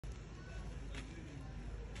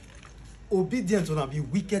obedient or be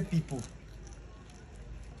wicked people.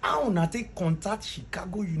 How una take contact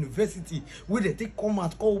Chicago University where they take come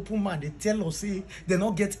out call open man, they tell us say they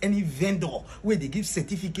not get any vendor where they give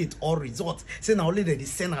certificate or result. Say now only they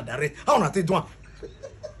send her direct. How una take do one?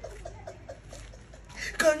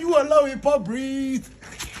 Can you allow a pub breathe?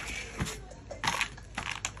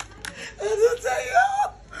 I don't tell you.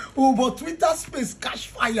 Oh, but Twitter space catch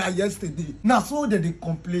fire yesterday. Now so that they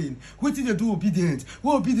complain. What did they do obedient?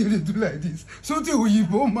 What obedient they do like this? Something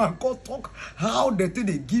Oyibo man go talk how they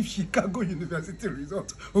give Chicago University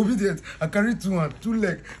result. Obedient. I carry 2 hands, 2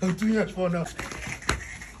 legs, and 2 years for now.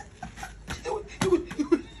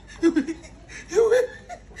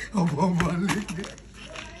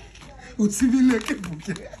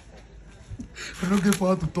 I don't get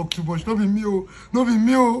power to talk too much. Not be me, oh. Not be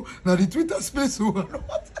me, oh. Now the Twitter space, oh.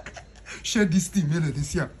 Share this thing, man,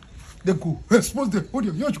 this year. They go. Expose them. Hold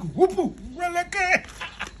your yacht, go. Whoop,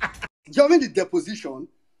 During the deposition,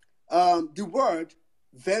 the word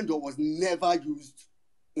vendor was never used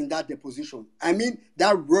in that deposition. I mean,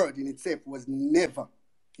 that word in itself was never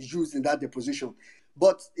used in that deposition.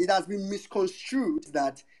 But it has been misconstrued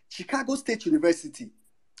that Chicago State University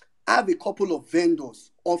have a couple of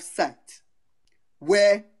vendors off-site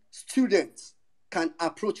where students can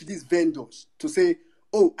approach these vendors to say,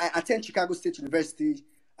 oh, I attend Chicago State University,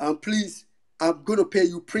 please, I'm going to pay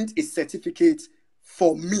you, print a certificate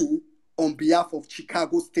for me on behalf of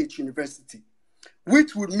Chicago State University,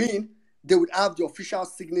 which would mean they would have the official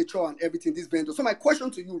signature and everything, these vendors. So my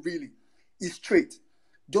question to you really is straight.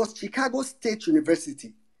 Does Chicago State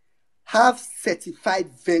University have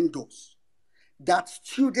certified vendors that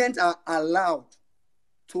students are allowed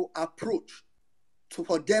to approach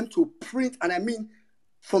for them to print, and I mean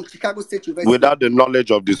from Chicago State University, without the knowledge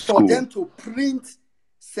of the school, for them to print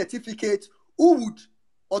certificate, who would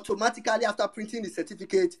automatically, after printing the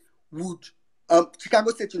certificate, would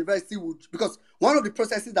Chicago State University would, because one of the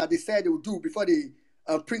processes that they said they would do before they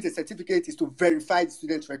print a certificate is to verify the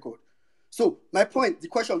student record. So my point, the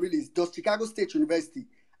question really is, does Chicago State University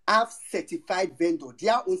have certified vendor,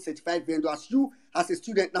 their own certified vendor, as you as a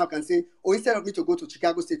student now can say, oh, instead of me to go to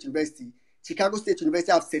Chicago State University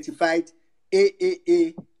have certified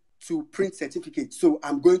AAA to print certificate. So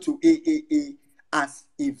I'm going to AAA as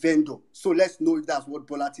a vendor. So let's know if that's what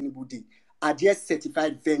Bola Tinubu did. Are there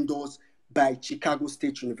certified vendors by Chicago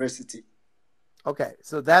State University? Okay,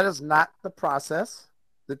 so that is not the process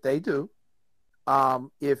that they do.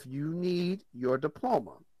 If you need your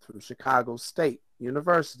diploma from Chicago State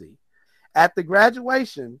University, at the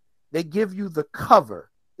graduation, they give you the cover.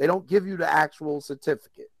 They don't give you the actual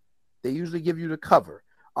certificate. They usually give you the cover.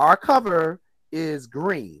 Our cover is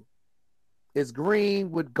green. It's green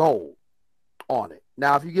with gold on it.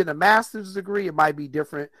 Now, if you get a master's degree, it might be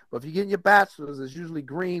different. But if you get your bachelor's, it's usually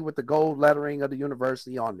green with the gold lettering of the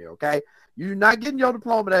university on there, okay? You're not getting your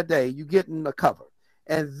diploma that day. You're getting a cover.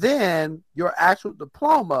 And then your actual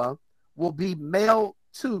diploma will be mailed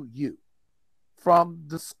to you from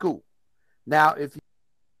the school. Now, if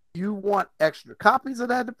you want extra copies of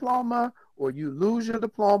that diploma or you lose your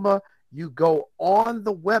diploma, you go on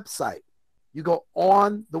the website. You go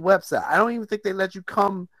on the website. I don't even think they let you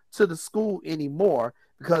come to the school anymore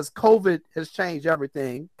because COVID has changed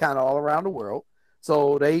everything kind of all around the world.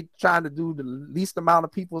 So they trying to do the least amount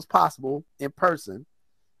of people as possible in person.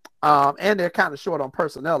 And they're kind of short on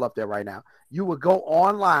personnel up there right now. You would go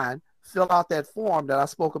online, fill out that form that I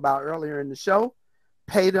spoke about earlier in the show,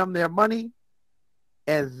 pay them their money,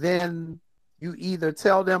 and then you either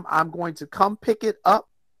tell them I'm going to come pick it up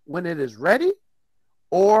when it is ready,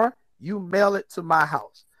 or you mail it to my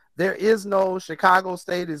house. There is no Chicago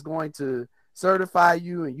State is going to certify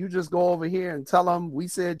you and you just go over here and tell them we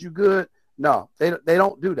said you good. No, they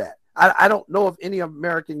don't do that. I don't know of any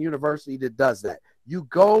American university that does that. You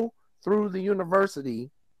go through the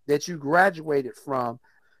university that you graduated from.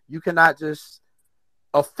 You cannot just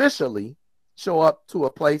officially show up to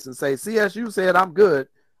a place and say, CSU said I'm good.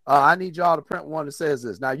 I need y'all to print one that says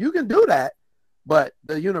this. Now, you can do that, but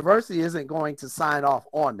the university isn't going to sign off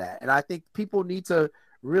on that. And I think people need to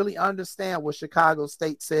really understand what Chicago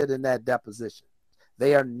State said in that deposition.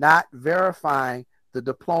 They are not verifying the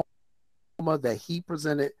diploma that he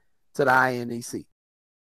presented to the INEC.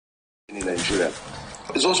 In Nigeria,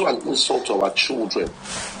 it's also an insult to our children.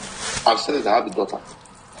 I've said it, I have a daughter.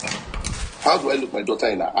 How do I look my daughter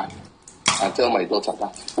in the eye and tell my daughter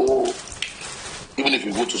that, oh, even if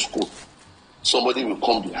you go to school, somebody will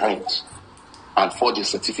come behind and forge a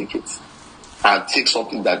certificate and take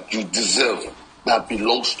something that you deserve, that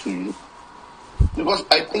belongs to you? Because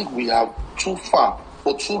I think we have too far,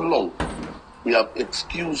 for too long, we have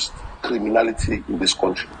excused criminality in this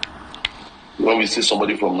country. When we see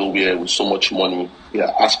somebody from nowhere with so much money, we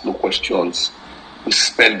ask no questions. We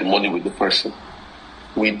spend the money with the person.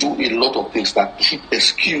 We do a lot of things that keep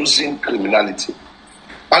excusing criminality.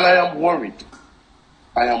 And I am worried.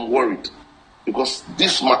 I am worried. Because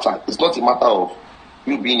this matter is not a matter of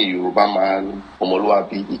you being a Yoruba man,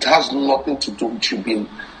 Omoluabi. It has nothing to do with you being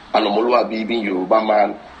an Omoluabi, being a Yoruba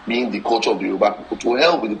man, being the culture of the Yoruba people. To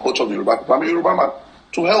hell with the culture of the Yoruba people. I'm a Yoruba man.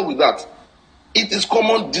 To hell with that. It is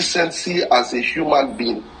common decency as a human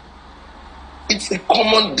being. It's a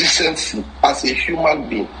common decency as a human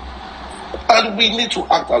being. And we need to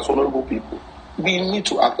act as honorable people. We need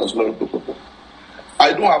to act as honorable people.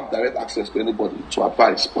 I don't have direct access to anybody to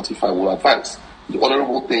advise, but if I will advise, the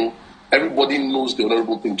honorable thing, everybody knows the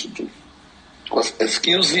honorable thing to do. Because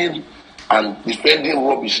excusing and defending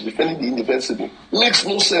rubbish, defending the indefensible, makes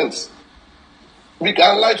no sense. We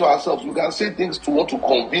can lie to ourselves. We can say things to want to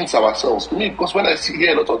convince ourselves. Me, because when I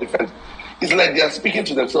hear a lot of defense, it's like they are speaking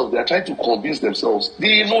to themselves. They are trying to convince themselves.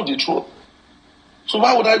 They know the truth. So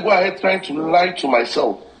why would I go ahead trying to lie to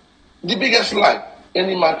myself? The biggest lie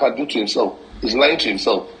any man can do to himself is lying to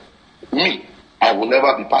himself. Me, I will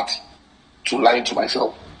never be party to lying to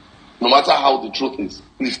myself. No matter how the truth is,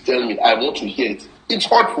 please tell me. I want to hear it. It's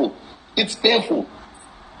hurtful. It's painful.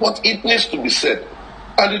 But it needs to be said.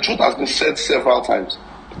 And the truth has been said several times.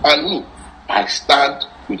 And me, I stand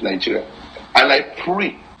with Nigeria. And I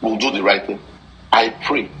pray we'll do the right thing. I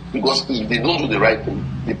pray. Because if they don't do the right thing,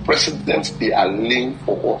 the precedents they are laying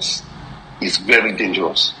for us is very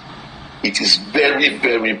dangerous. It is very,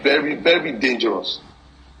 very, very, very dangerous.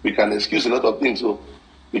 We can excuse a lot of things, so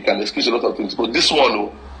we can excuse a lot of things. But this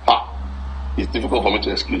one, it's difficult for me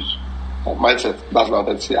to excuse. Mindset, that's what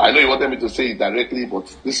I'm saying. I know you wanted me to say it directly,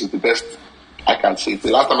 but this is the best I can say.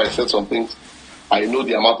 The last time I said some things, I know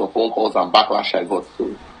the amount of phone calls and backlash I got,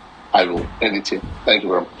 so I will end it here. Thank you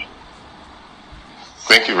very much.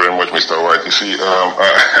 Thank you very much, Mr. White. You see,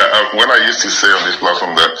 when I used to say on this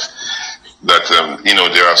platform that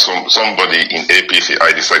there are somebody in APC,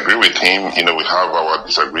 I disagree with him. We have our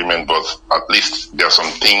disagreement, but at least there are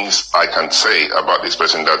some things I can say about this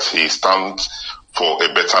person that he stands for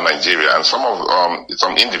a better Nigeria. And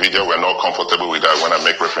some individuals were not comfortable with that when I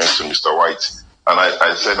make reference to Mr. White. And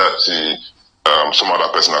I said that to some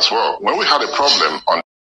other person as well. When we had a problem on